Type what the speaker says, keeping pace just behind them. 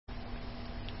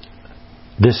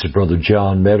This is Brother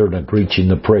John Metter, and I greet you in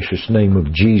the precious name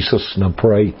of Jesus, and I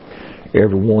pray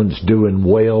everyone's doing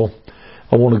well.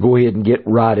 I want to go ahead and get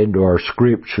right into our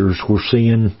scriptures. We're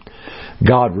seeing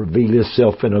God reveal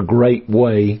Himself in a great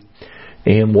way,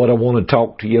 and what I want to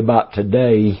talk to you about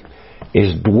today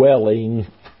is dwelling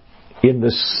in the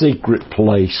secret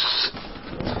place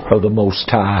of the Most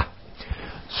High.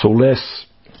 So let's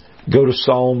go to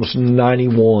Psalms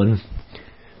 91.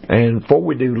 And before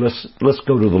we do, let's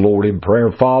go to the Lord in prayer.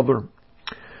 Father,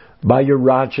 by your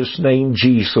righteous name,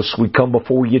 Jesus, we come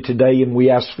before you today and we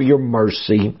ask for your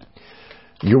mercy,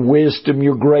 your wisdom,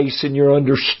 your grace, and your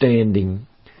understanding.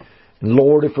 And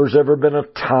Lord, if there's ever been a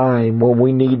time when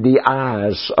we need the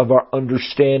eyes of our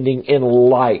understanding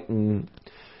enlightened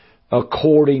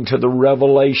according to the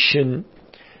revelation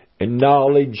and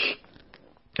knowledge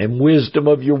and wisdom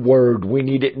of your word, we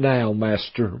need it now,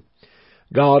 Master.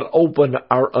 God, open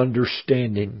our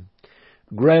understanding.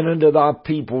 Grant unto thy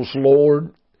peoples,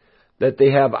 Lord, that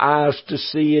they have eyes to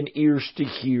see and ears to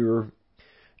hear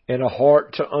and a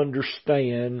heart to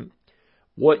understand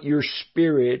what your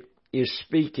Spirit is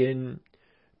speaking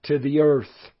to the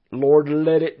earth. Lord,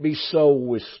 let it be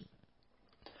so. As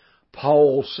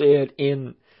Paul said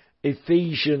in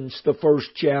Ephesians, the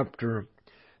first chapter,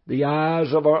 the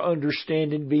eyes of our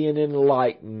understanding being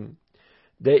enlightened,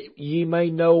 that ye may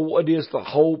know what is the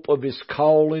hope of His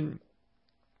calling,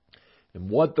 and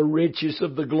what the riches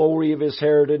of the glory of His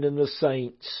inheritance in the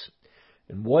saints,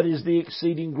 and what is the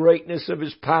exceeding greatness of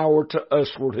His power to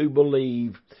usward who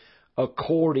believe,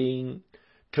 according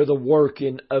to the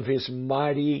working of His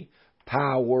mighty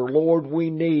power. Lord, we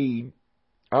need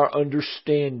our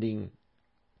understanding,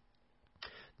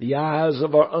 the eyes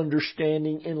of our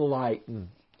understanding enlightened.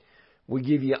 We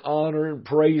give you honor and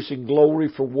praise and glory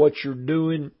for what you're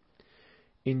doing.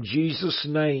 In Jesus'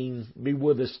 name, be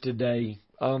with us today.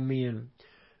 Amen.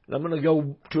 And I'm going to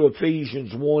go to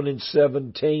Ephesians 1 and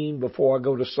 17 before I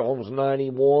go to Psalms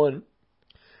 91.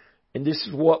 And this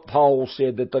is what Paul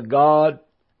said, that the God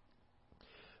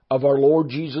of our Lord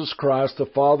Jesus Christ, the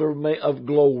Father of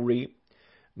glory,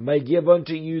 may give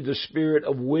unto you the spirit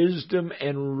of wisdom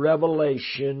and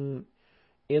revelation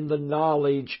in the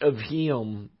knowledge of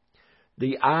Him,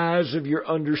 the eyes of your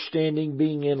understanding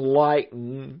being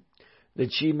enlightened,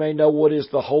 that ye may know what is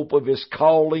the hope of His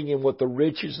calling and what the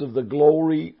riches of the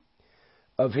glory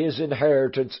of His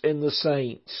inheritance in the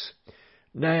saints.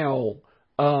 Now,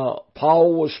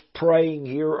 Paul was praying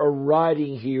here or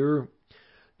writing here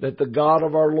that the God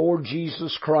of our Lord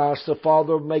Jesus Christ, the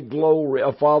Father of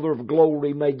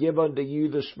glory, may give unto you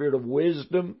the spirit of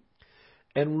wisdom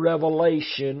and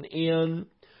revelation in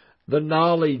the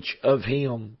knowledge of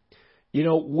Him. You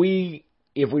know,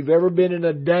 if we've ever been in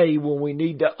a day when we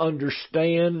need to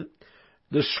understand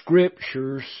the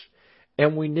Scriptures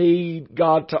and we need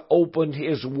God to open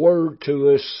His Word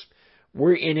to us,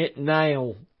 we're in it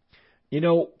now. You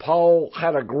know, Paul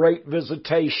had a great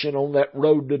visitation on that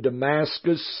road to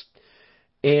Damascus,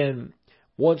 and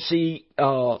once he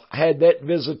had that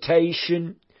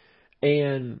visitation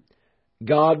and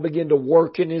God began to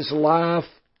work in his life,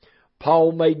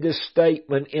 Paul made this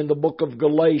statement in the book of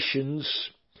Galatians,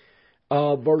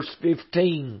 verse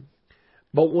 15.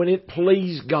 But when it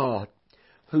pleased God,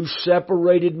 who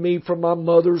separated me from my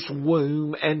mother's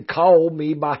womb and called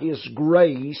me by His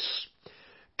grace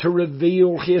to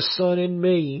reveal His Son in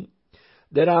me,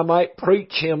 that I might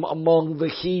preach Him among the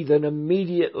heathen,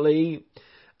 immediately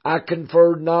I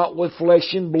conferred not with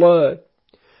flesh and blood,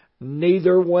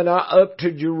 neither went I up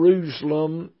to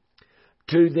Jerusalem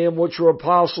to them which were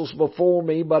apostles before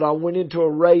me, but I went into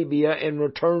Arabia and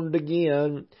returned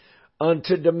again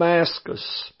unto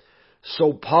Damascus.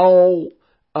 So Paul,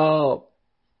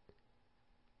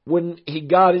 when he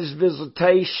got his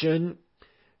visitation,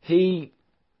 he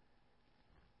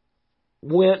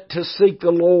went to seek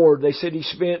the Lord. They said he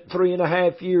spent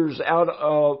 3.5 years out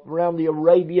around the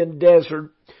Arabian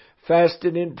desert,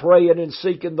 fasting and praying and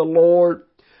seeking the Lord,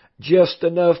 just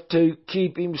enough to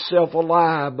keep himself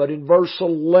alive. But in verse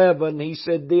 11, he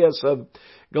said this of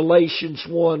Galatians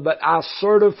 1, But I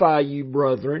certify you,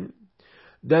 brethren,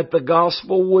 that the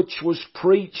gospel which was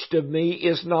preached of me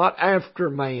is not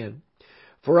after man.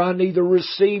 For I neither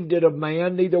received it of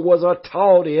man, neither was I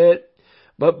taught it,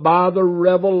 but by the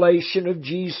revelation of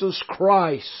Jesus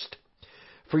Christ.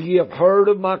 For ye have heard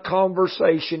of my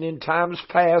conversation in times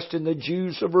past in the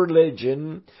Jews of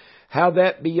religion, how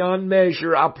that beyond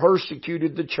measure I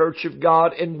persecuted the church of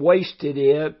God and wasted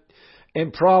it,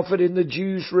 and profited the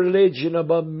Jews' religion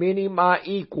above many my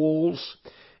equals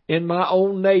in my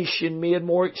own nation, being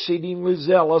more exceedingly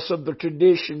zealous of the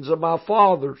traditions of my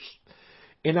fathers.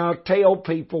 And I tell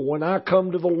people, when I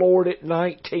come to the Lord at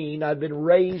 19, I've been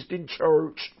raised in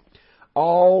church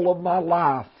all of my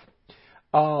life.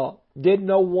 Didn't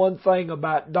know one thing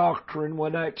about doctrine.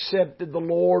 When I accepted the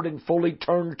Lord and fully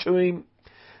turned to Him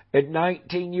at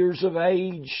 19 years of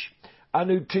age, I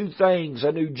knew two things.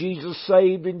 I knew Jesus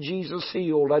saved and Jesus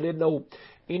healed. I didn't know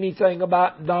anything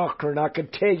about doctrine. I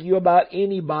could tell you about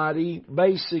anybody,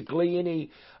 basically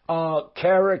any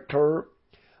character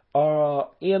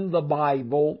in the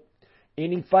Bible,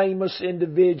 any famous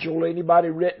individual, anybody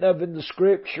written of in the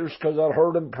Scriptures, because I've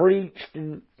heard them preached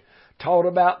and taught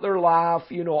about their life,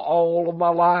 all of my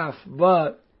life.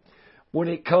 But when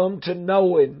it come to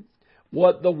knowing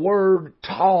what the Word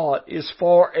taught as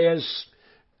far as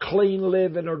clean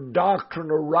living or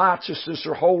doctrine or righteousness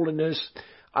or holiness,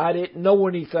 I didn't know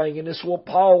anything. And it's what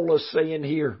Paul is saying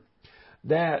here,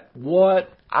 that what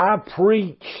I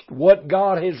preached, what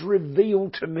God has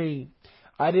revealed to me,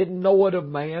 I didn't know it of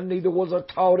man, neither was I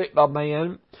taught it by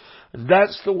man.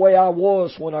 That's the way I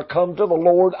was. When I come to the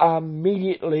Lord, I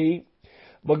immediately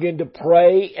begin to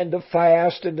pray and to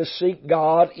fast and to seek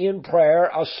God in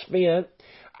prayer. I spent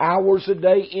hours a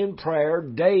day in prayer,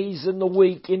 days in the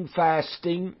week in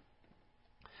fasting,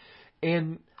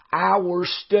 and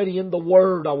hours studying the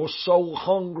Word. I was so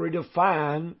hungry to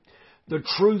find the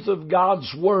truth of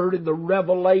God's Word and the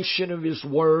revelation of His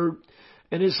Word.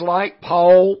 And it's like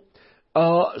Paul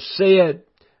said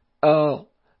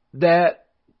that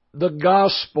the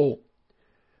gospel,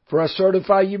 for I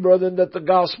certify you, brethren, that the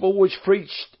gospel which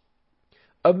preached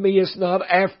of me is not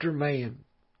after man.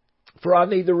 For I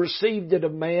neither received it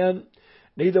of man,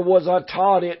 neither was I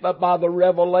taught it, but by the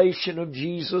revelation of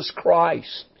Jesus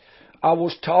Christ. I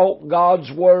was taught God's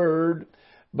Word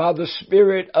by the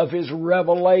Spirit of His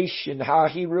revelation, how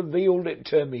He revealed it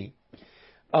to me.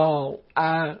 The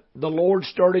Lord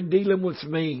started dealing with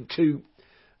me to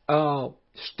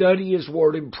study His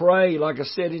Word and pray, like I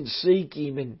said, and seek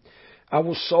Him. And I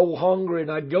was so hungry,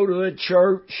 and I'd go to a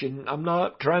church, and I'm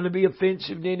not trying to be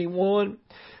offensive to anyone,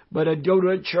 but I'd go to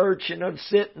a church and I'd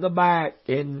sit in the back,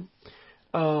 and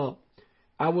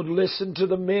I would listen to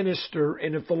the minister,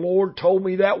 and if the Lord told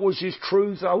me that was His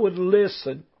truth, I would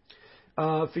listen.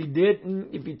 If He didn't,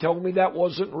 if He told me that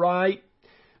wasn't right,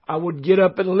 I would get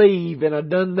up and leave. And I'd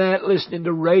done that listening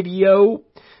to radio.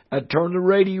 I'd turn the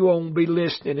radio on, be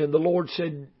listening, and the Lord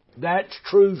said, that's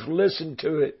truth, listen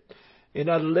to it. And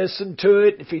I'd listen to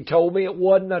it. If He told me it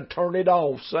wasn't, I'd turn it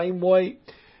off. Same way,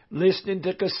 listening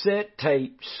to cassette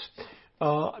tapes.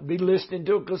 I'd be listening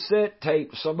to a cassette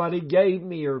tape somebody gave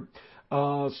me, or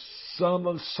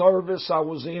some service I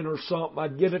was in or something.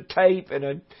 I'd get a tape,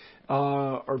 and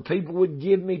or people would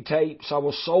give me tapes. I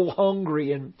was so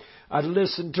hungry, and I'd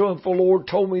listen to them. If the Lord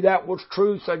told me that was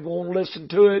truth, I'd go and listen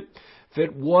to it. If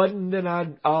it wasn't, then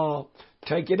I'd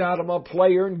take it out of my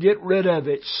player and get rid of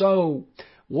it. So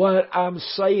what I'm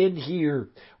saying here,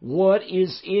 what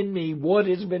is in me, what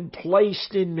has been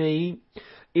placed in me,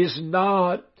 is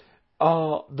not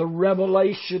the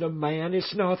revelation of man.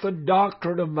 It's not the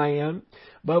doctrine of man.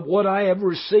 But what I have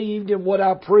received and what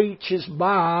I preach is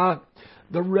by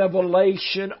the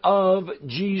revelation of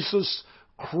Jesus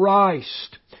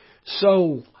Christ.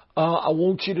 So I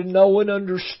want you to know and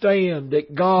understand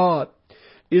that God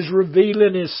is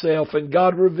revealing Himself, and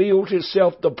God revealed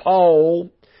Himself to Paul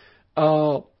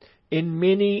in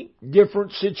many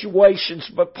different situations.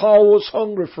 But Paul was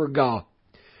hungry for God.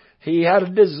 He had a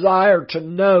desire to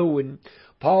know, and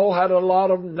Paul had a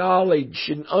lot of knowledge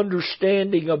and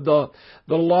understanding of the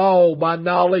law by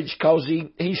knowledge, because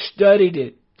he studied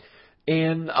it.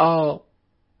 And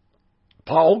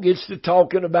Paul gets to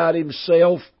talking about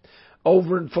himself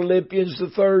over in Philippians, the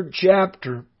 3rd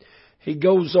chapter. He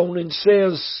goes on and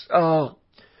says,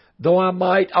 though I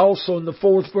might also, in the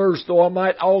 4th verse, though I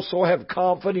might also have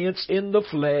confidence in the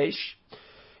flesh,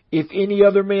 if any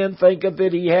other man thinketh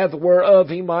that he hath whereof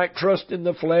he might trust in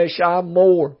the flesh, I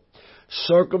more.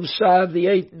 Circumcised the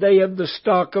 8th day of the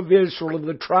stock of Israel, of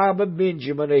the tribe of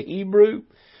Benjamin, a Hebrew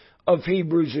of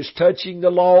Hebrews, as touching the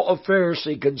law of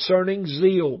Pharisee, concerning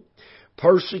zeal,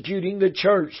 persecuting the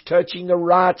church, touching the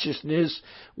righteousness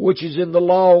which is in the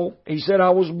law. He said,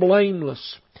 I was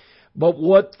blameless. But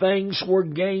what things were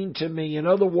gained to me? In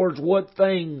other words, what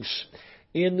things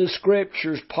in the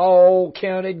Scriptures Paul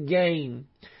counted gain?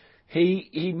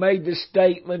 He made the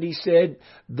statement, he said,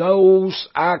 those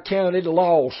I counted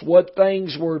loss. What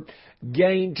things were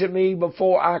gained to me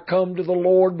before I come to the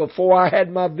Lord, before I had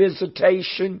my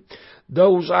visitation,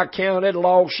 those I counted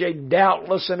loss, yea,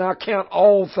 doubtless, and I count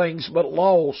all things but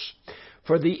loss,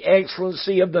 for the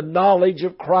excellency of the knowledge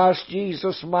of Christ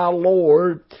Jesus my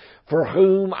Lord, for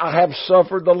whom I have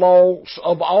suffered the loss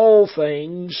of all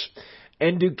things,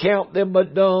 and do count them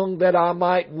but dung that I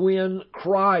might win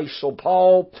Christ. So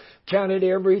Paul counted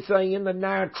everything in the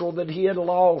natural that he had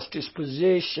lost, his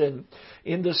position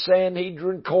in the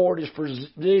Sanhedrin court, his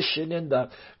position in the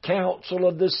council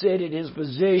of the Senate, his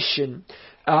position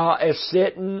as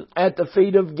sitting at the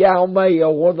feet of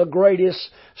Gamaliel, one of the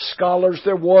greatest scholars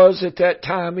there was at that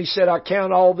time. He said, I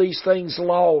count all these things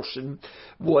lost, and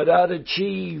what I'd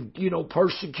achieved,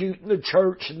 persecuting the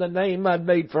church and the name I'd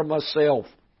made for myself.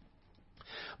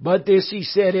 But this, he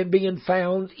said, in being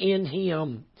found in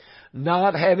Him,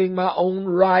 not having my own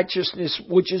righteousness,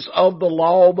 which is of the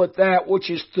law, but that which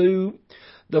is through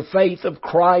the faith of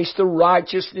Christ, the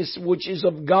righteousness which is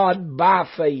of God by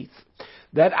faith,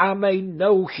 that I may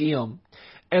know Him,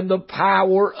 and the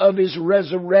power of His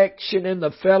resurrection, and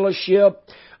the fellowship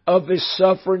of His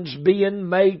sufferings, being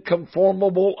made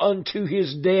conformable unto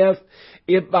His death,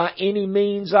 if by any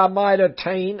means I might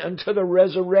attain unto the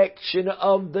resurrection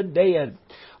of the dead.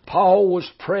 Paul was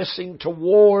pressing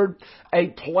toward a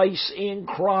place in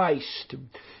Christ.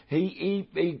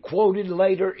 He quoted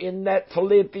later in that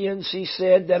Philippians, he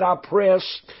said that I press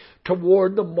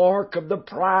toward the mark of the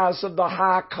prize of the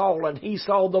high calling. He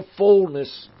saw the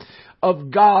fullness of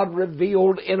God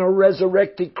revealed in a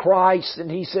resurrected Christ,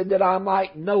 and he said that I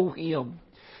might know Him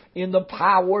in the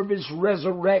power of His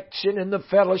resurrection and the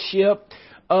fellowship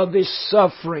of His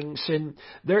sufferings. And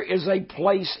there is a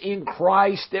place in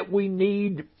Christ that we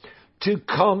need to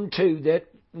come to, that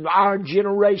our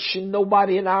generation,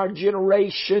 nobody in our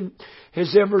generation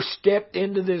has ever stepped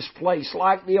into this place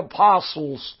like the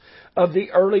apostles of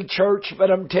the early church.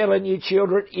 But I'm telling you,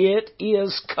 children, it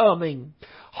is coming.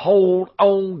 Hold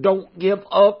on, don't give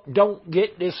up, don't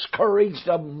get discouraged.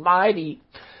 A mighty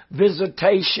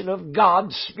visitation of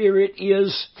God's Spirit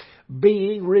is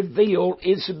being revealed.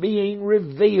 It's being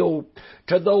revealed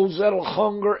to those that'll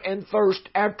hunger and thirst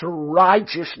after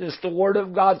righteousness. The Word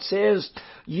of God says,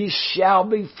 ye shall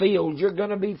be filled. You're going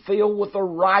to be filled with the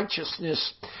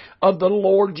righteousness of the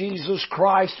Lord Jesus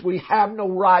Christ. We have no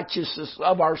righteousness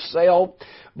of ourselves,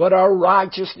 but our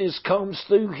righteousness comes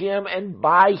through Him and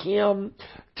by Him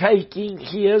taking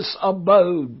His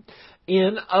abode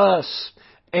in us.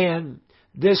 And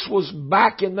this was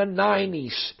back in the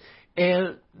 90s.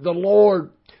 And the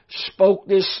Lord spoke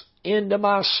this into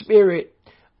my spirit.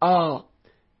 And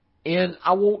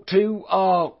I want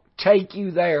to take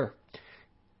you there.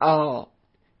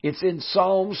 It's in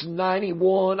Psalms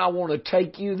 91. I want to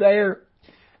take you there.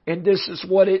 And this is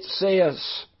what it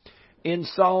says in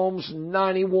Psalms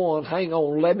 91. Hang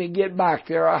on, let me get back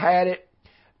there. I had it,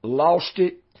 lost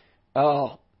it.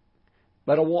 But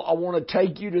I want to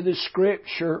take you to the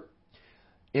scripture.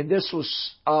 And this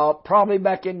was probably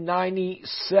back in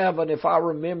 97, if I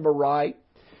remember right.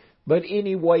 But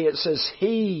anyway, it says,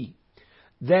 He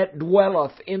that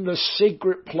dwelleth in the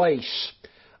secret place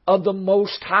of the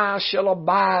Most High shall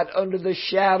abide under the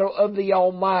shadow of the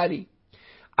Almighty.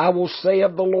 I will say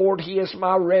of the Lord, He is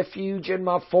my refuge and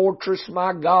my fortress,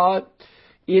 my God.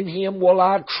 In Him will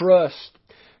I trust.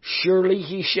 Surely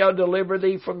He shall deliver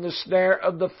thee from the snare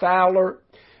of the fowler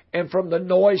and from the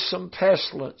noisome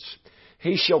pestilence.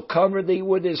 He shall cover thee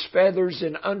with His feathers,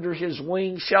 and under His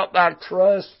wings shalt thou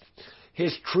trust.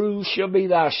 His truth shall be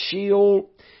thy shield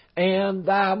and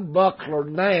thy buckler.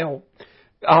 Now,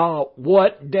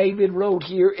 what David wrote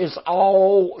here is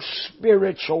all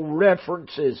spiritual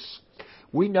references.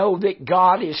 We know that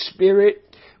God is spirit.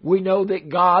 We know that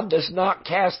God does not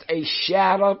cast a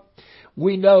shadow.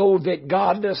 We know that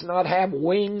God does not have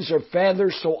wings or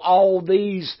feathers, so all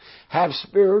these have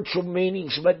spiritual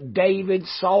meanings. But David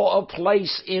saw a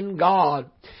place in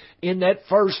God. In that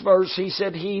first verse, he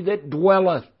said, He that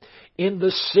dwelleth in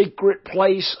the secret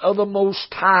place of the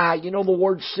Most High. You know, the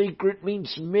word secret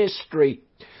means mystery.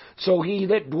 So he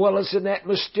that dwelleth in that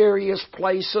mysterious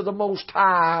place of the Most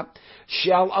High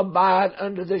shall abide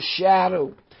under the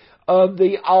shadow of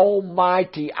the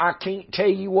Almighty. I can't tell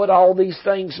you what all these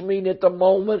things mean at the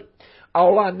moment.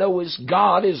 All I know is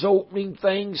God is opening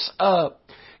things up.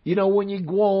 You know, when you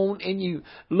go on and you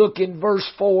look in verse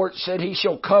 4, it said, He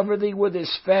shall cover thee with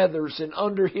His feathers, and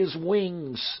under His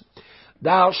wings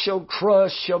thou shalt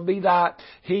trust,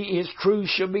 His truth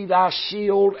shall be thy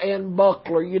shield and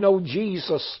buckler. You know,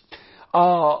 Jesus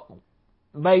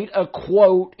made a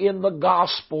quote in the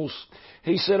Gospels.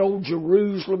 He said, Oh,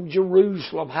 Jerusalem,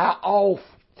 Jerusalem, how oft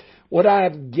would I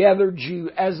have gathered you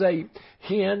as a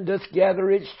hen doth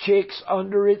gather its chicks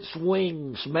under its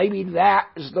wings. Maybe that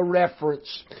is the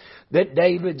reference that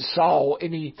David saw.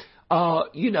 And he,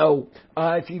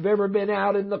 if you've ever been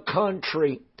out in the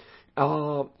country,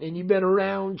 and you've been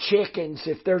around chickens,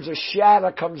 if there's a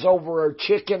shadow comes over a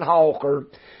chicken hawk or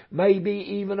maybe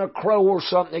even a crow or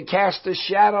something that casts a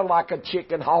shadow like a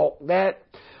chicken hawk, that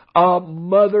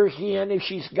mother hen, if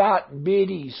she's got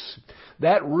biddies,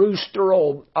 that rooster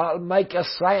will make a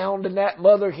sound, and that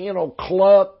mother hen will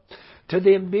cluck to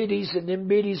them biddies, and them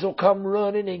biddies will come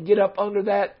running and get up under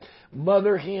that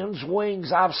mother hen's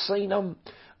wings. I've seen them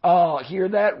hear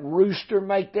that rooster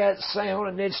make that sound,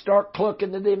 and they'd start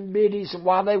clucking to them biddies, and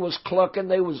while they was clucking,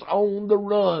 they was on the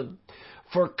run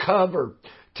for cover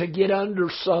to get under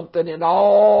something, and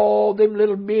all them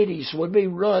little biddies would be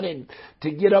running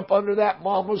to get up under that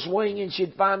mama's wing, and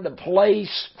she'd find a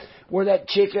place where that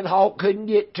chicken hawk couldn't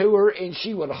get to her, and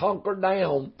she would hunker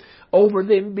down over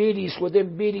them biddies with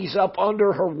them biddies up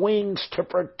under her wings to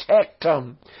protect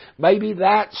them. Maybe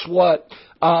that's what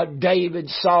David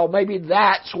saw. Maybe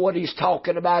that's what he's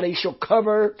talking about. He shall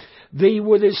cover thee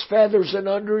with his feathers, and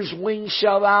under his wings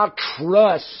shall thou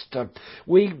trust.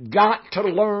 We've got to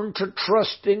learn to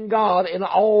trust in God in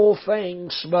all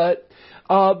things, but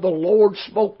the Lord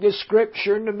spoke this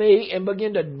scripture to me and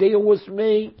began to deal with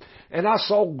me, and I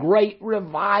saw great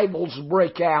revivals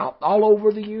break out all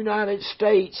over the United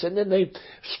States, and then they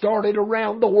started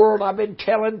around the world. I've been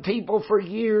telling people for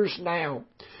years now,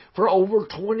 for over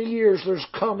 20 years, there's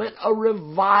coming a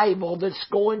revival that's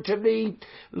going to be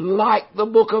like the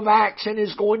book of Acts and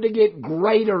is going to get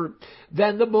greater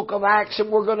than the book of Acts, and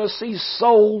we're going to see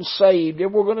souls saved,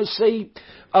 and we're going to see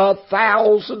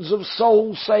thousands of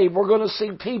souls saved. We're going to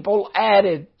see people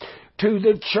added to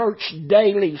the church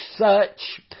daily, such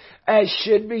as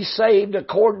should be saved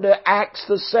according to Acts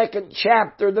the 2nd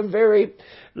chapter, the very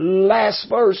last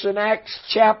verse in Acts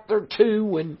chapter 2,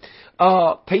 when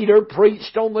Peter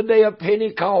preached on the day of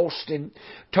Pentecost and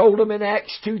told them in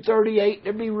Acts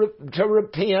 2:38 to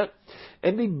repent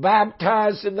and be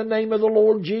baptized in the name of the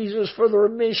Lord Jesus for the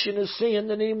remission of sin.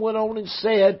 Then he went on and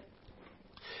said,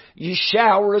 you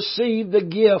shall receive the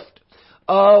gift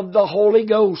of the Holy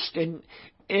Ghost. And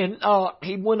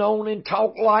he went on and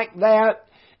talked like that.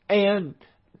 And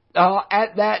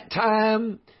at that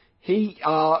time, he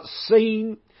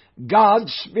seen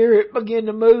God's Spirit begin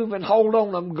to move. And hold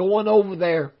on, I'm going over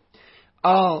there.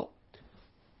 For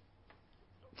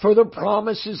the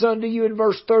promises unto you in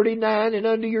verse 39, and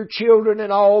unto your children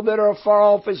and all that are far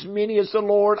off, as many as the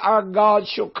Lord our God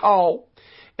shall call.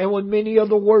 And with many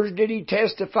other words did he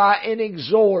testify and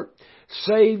exhort,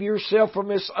 save yourself from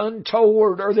this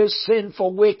untoward or this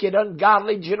sinful, wicked,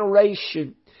 ungodly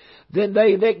generation. Then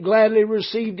they that gladly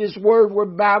received his word were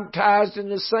baptized,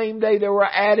 and the same day there were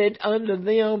added unto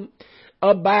them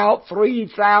about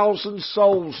 3,000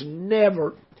 souls.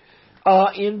 Never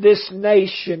in this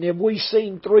nation have we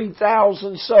seen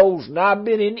 3,000 souls. And I've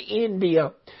been in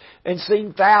India and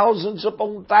seen thousands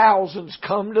upon thousands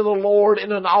come to the Lord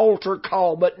in an altar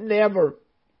call, but never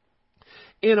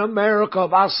in America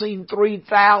have I seen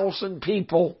 3,000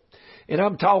 people. And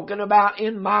I'm talking about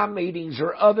in my meetings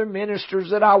or other ministers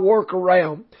that I work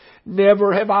around.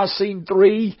 Never have I seen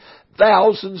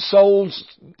 3,000 souls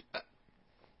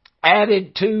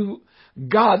added to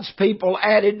God's people,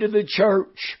 added to the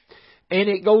church. And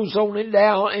it goes on and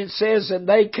down and says, and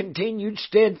they continued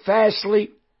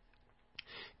steadfastly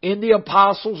in the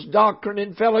apostles' doctrine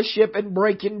and fellowship and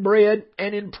breaking bread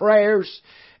and in prayers.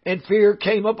 And fear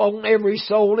came upon every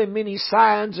soul, and many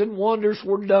signs and wonders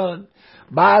were done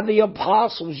by the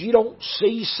apostles. You don't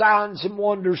see signs and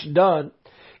wonders done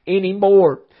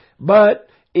anymore. But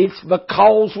it's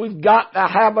because we've got to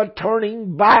have a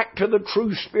turning back to the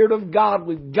true Spirit of God.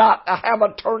 We've got to have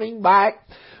a turning back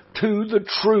to the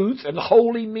truth. And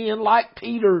holy men like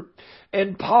Peter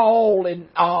and Paul and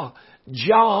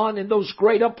John and those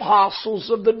great apostles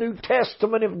of the New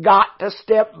Testament have got to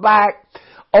step back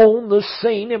on the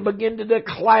scene and begin to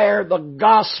declare the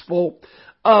gospel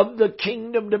of the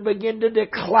kingdom, to begin to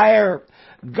declare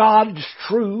God's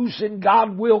truths, and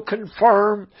God will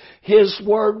confirm His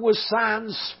word with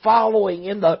signs following.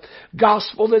 And the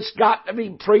gospel that's got to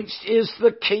be preached is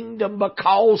the kingdom,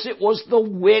 because it was the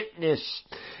witness.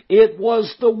 It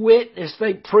was the witness.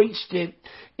 They preached it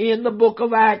in the book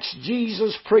of Acts.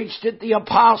 Jesus preached it. The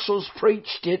apostles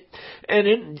preached it. And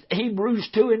in Hebrews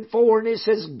 2 and 4, and it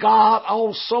says, God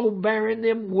also bearing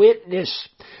them witness,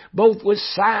 both with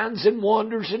signs and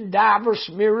wonders and divers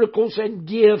miracles and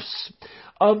gifts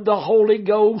of the Holy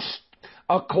Ghost,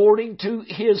 according to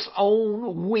His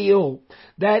own will.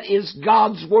 That is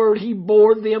God's word. He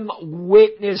bore them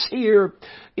witness here.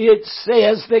 It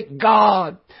says that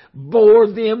God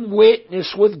bore them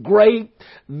witness with great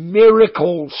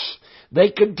miracles They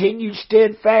continued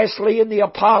steadfastly in the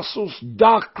apostles'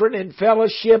 doctrine and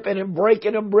fellowship and in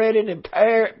breaking of bread and in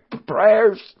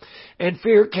prayers. And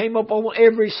fear came upon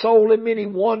every soul, and many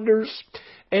wonders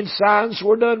and signs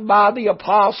were done by the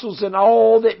apostles, and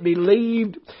all that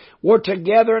believed were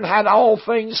together and had all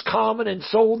things common, and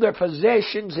sold their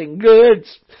possessions and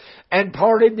goods and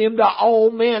parted them to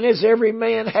all men as every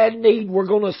man had need. We're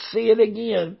going to see it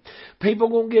again. People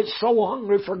are going to get so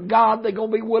hungry for God, they're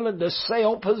going to be willing to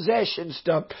sell possessions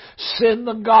to send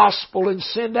the gospel and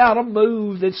send out a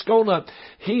move that's going to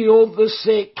heal the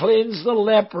sick, cleanse the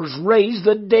lepers, raise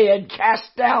the dead,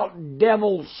 cast out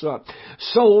devils.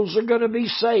 Souls are going to be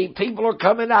saved. People are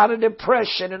coming out of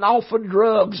depression and off of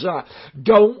drugs.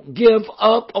 Don't give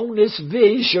up on this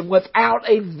vision. Without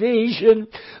a vision,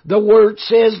 the Word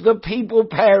says the people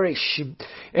perish.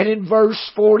 And in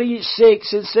verse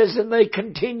 46 it says, and they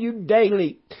continued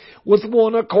daily with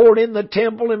one accord in the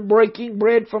temple, and breaking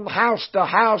bread from house to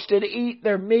house did eat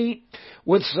their meat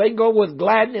with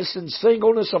gladness and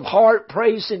singleness of heart,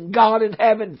 praising God and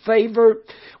having favor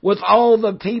with all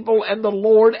the people. And the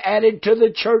Lord added to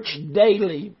the church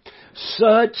daily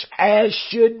such as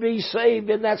should be saved.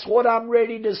 And that's what I'm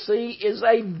ready to see, is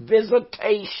a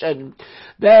visitation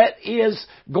that is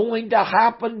going to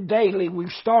happen daily. We've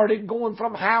started going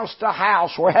from house to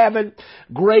house. We're having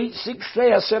great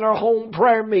success in our home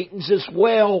prayer meetings as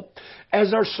well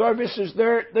as our services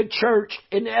there at the church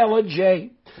in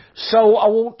Ellijay. So I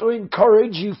want to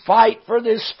encourage you, fight for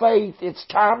this faith. It's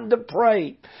time to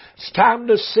pray. It's time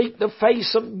to seek the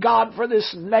face of God for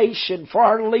this nation, for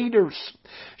our leaders.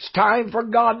 It's time for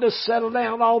God to settle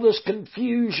down all this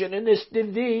confusion and this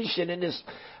division and this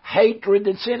hatred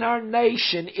that's in our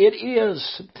nation. It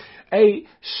is a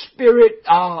spirit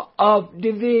of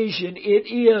division.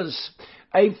 It is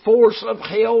a force of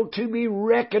hell to be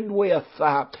reckoned with.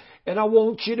 And I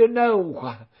want you to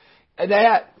know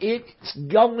that it's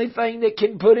the only thing that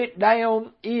can put it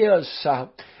down is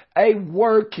a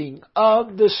working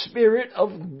of the Spirit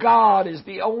of God is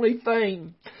the only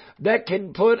thing that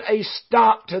can put a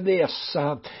stop to this.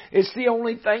 It's the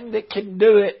only thing that can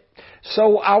do it.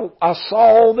 So I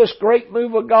saw this great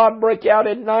move of God break out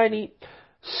in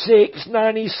 96,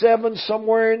 97,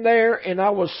 somewhere in there, and I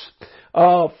was,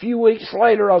 a few weeks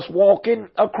later, I was walking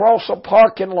across a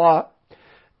parking lot.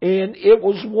 And it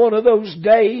was one of those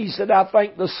days that I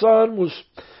think the sun was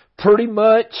pretty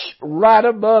much right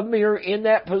above me or in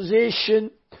that position.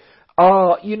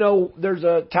 There's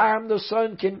a time the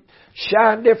sun can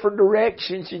shine different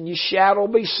directions and your shadow will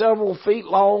be several feet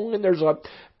long. And there's a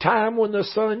time when the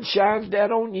sun shines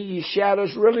down on you, your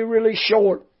shadow's really, really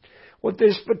short. With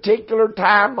this particular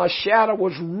time, my shadow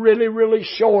was really, really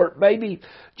short, maybe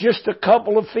just a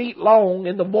couple of feet long.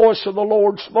 And the voice of the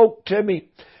Lord spoke to me.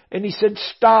 And He said,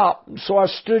 stop. And so I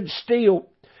stood still.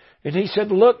 And He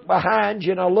said, look behind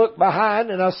you. And I looked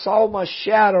behind and I saw my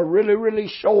shadow really, really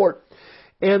short.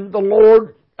 And the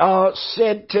Lord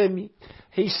said to me,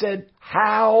 He said,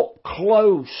 how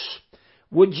close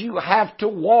would you have to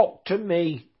walk to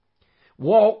me?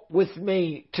 Walk with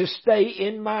me to stay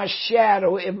in my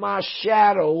shadow. If my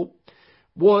shadow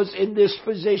was in this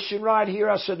position right here,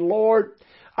 I said, Lord,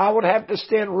 I would have to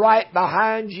stand right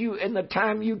behind you, and the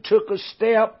time you took a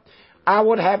step, I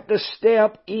would have to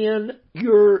step in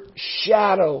your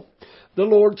shadow. The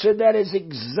Lord said that is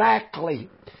exactly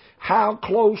how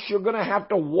close you're going to have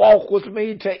to walk with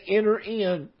me to enter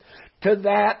in to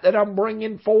that I'm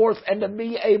bringing forth, and to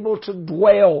be able to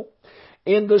dwell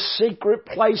in the secret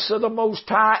place of the Most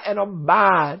High and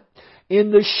abide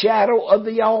in the shadow of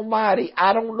the Almighty.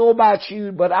 I don't know about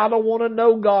you, but I don't want to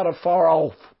know God afar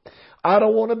off. I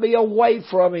don't want to be away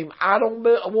from Him. I don't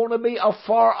want to be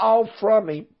afar off from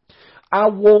Him. I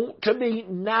want to be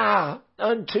nigh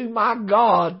unto my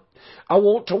God. I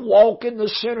want to walk in the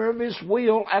center of His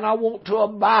will, and I want to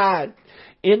abide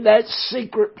in that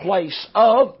secret place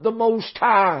of the Most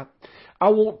High. I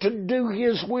want to do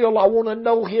His will. I want to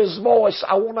know His voice.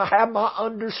 I want to have my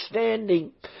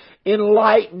understanding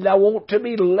enlightened. I want to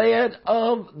be led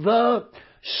of the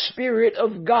Spirit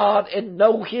of God and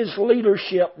know His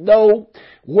leadership, know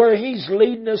where He's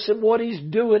leading us and what He's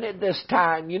doing at this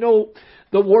time. You know,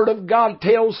 the Word of God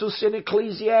tells us in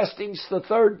Ecclesiastes, the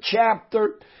 3rd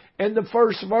chapter and the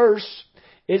 1st verse,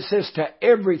 it says, to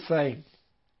everything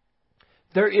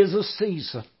there is a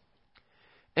season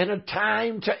and a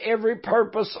time to every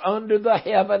purpose under the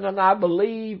heaven. And I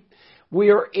believe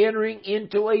we are entering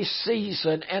into a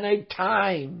season and a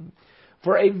time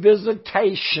for a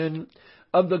visitation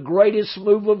of the greatest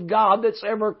move of God that's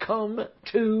ever come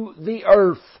to the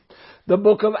earth. The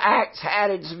book of Acts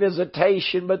had its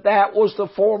visitation, but that was the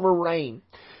former rain.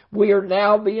 We are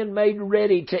now being made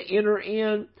ready to enter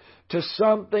in to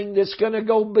something that's going to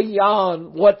go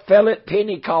beyond what fell at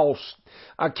Pentecost.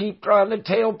 I keep trying to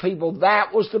tell people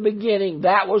that was the beginning.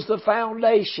 That was the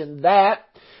foundation. That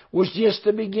was just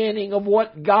the beginning of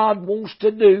what God wants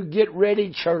to do. Get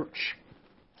ready, church.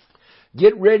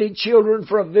 Get ready, children,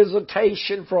 for a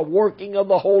visitation, for a working of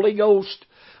the Holy Ghost,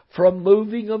 for a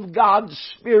moving of God's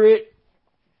Spirit.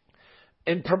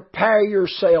 And prepare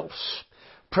yourselves.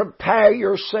 Prepare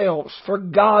yourselves for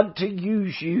God to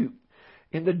use you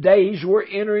in the days we're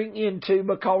entering into,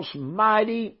 because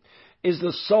mighty is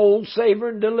the soul saver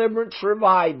and deliverance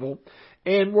revival.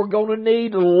 And we're going to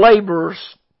need laborers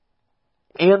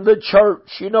in the church.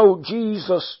 You know,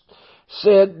 Jesus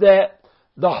said that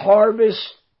the harvest,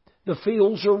 the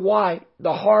fields are white.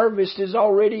 The harvest is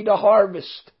already the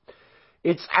harvest.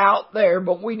 It's out there,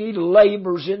 but we need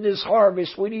laborers in this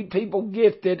harvest. We need people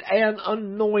gifted and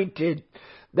anointed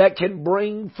that can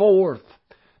bring forth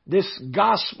this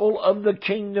gospel of the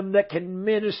kingdom, that can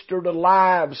minister to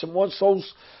lives. And once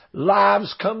those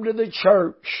lives come to the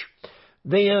church,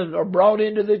 then are brought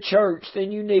into the church,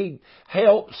 then you need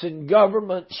helps and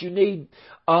governments. You need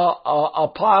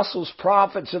apostles,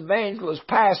 prophets, evangelists,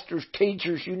 pastors,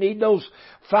 teachers. You need those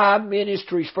 5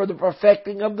 ministries for the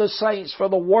perfecting of the saints, for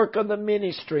the work of the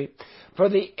ministry, for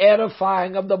the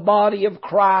edifying of the body of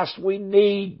Christ. We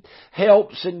need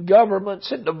helps and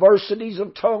governments and diversities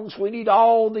of tongues. We need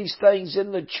all these things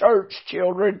in the church,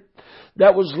 children.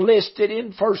 That was listed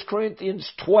in 1 Corinthians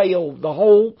 12. The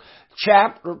whole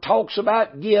chapter talks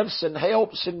about gifts and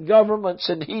helps and governments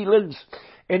and healings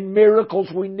and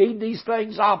miracles. We need these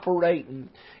things operating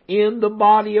in the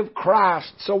body of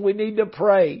Christ. So we need to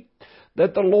pray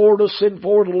that the Lord will send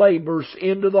forth laborers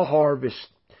into the harvest.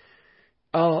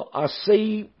 I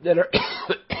see that our,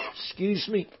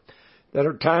 that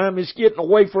our time is getting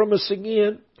away from us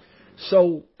again.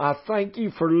 So I thank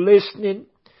you for listening,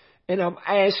 and I'm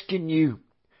asking you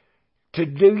to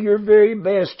do your very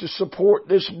best to support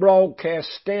this broadcast.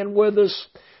 Stand with us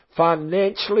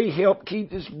financially. Help keep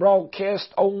this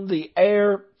broadcast on the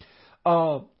air.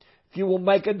 If you will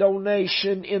make a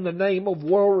donation in the name of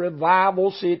World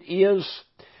Revivals, it is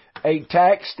a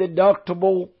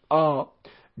tax-deductible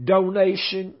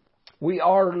donation. We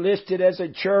are listed as a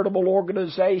charitable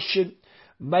organization.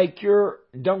 Make your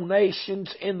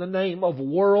donations in the name of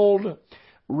World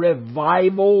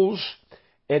Revivals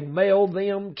and mail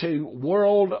them to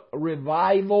World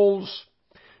Revivals,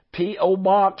 P.O.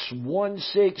 Box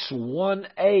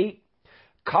 1618,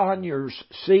 Conyers,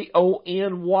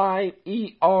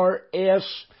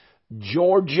 Conyers,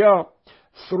 Georgia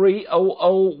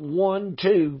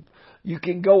 30012. You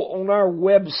can go on our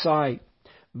website,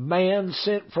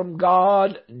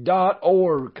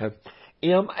 mansentfromgod.org,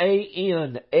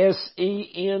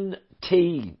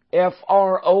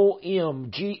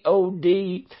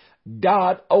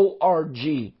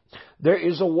 mansentfromgod.org. There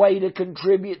is a way to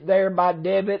contribute there by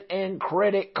debit and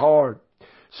credit card.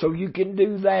 So you can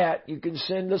do that. You can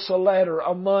send us a letter,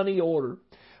 a money order.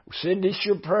 Send us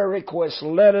your prayer requests.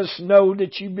 Let us know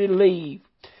that you believe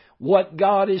what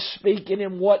God is speaking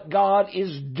and what God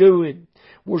is doing.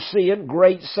 We're seeing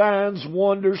great signs,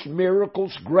 wonders,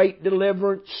 miracles, great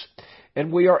deliverance.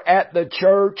 And we are at the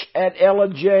church at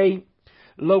Ella-J,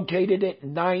 located at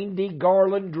 90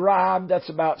 Garland Drive. That's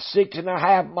about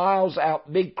 6.5 miles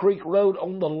out Big Creek Road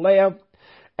on the left.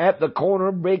 At the corner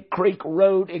of Big Creek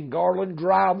Road and Garland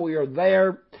Drive, we are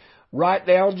there right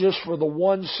now just for the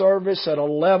one service at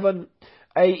 11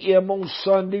 a.m. on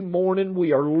Sunday morning.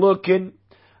 We are looking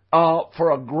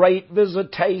for a great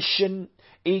visitation.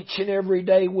 Each and every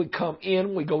day we come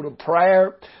in, we go to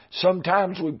prayer.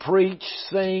 Sometimes we preach,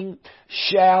 sing,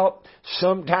 shout.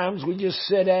 Sometimes we just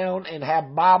sit down and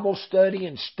have Bible study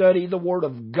and study the Word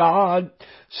of God.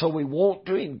 So we want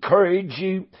to encourage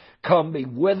you. Come be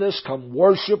with us. Come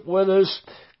worship with us.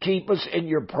 Keep us in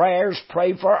your prayers.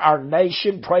 Pray for our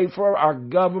nation. Pray for our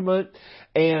government.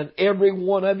 And every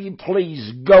one of you,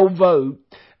 please go vote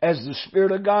as the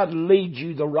Spirit of God leads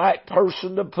you, the right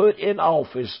person to put in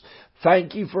office.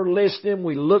 Thank you for listening.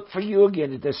 We look for you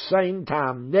again at the same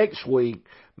time next week.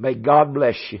 May God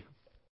bless you.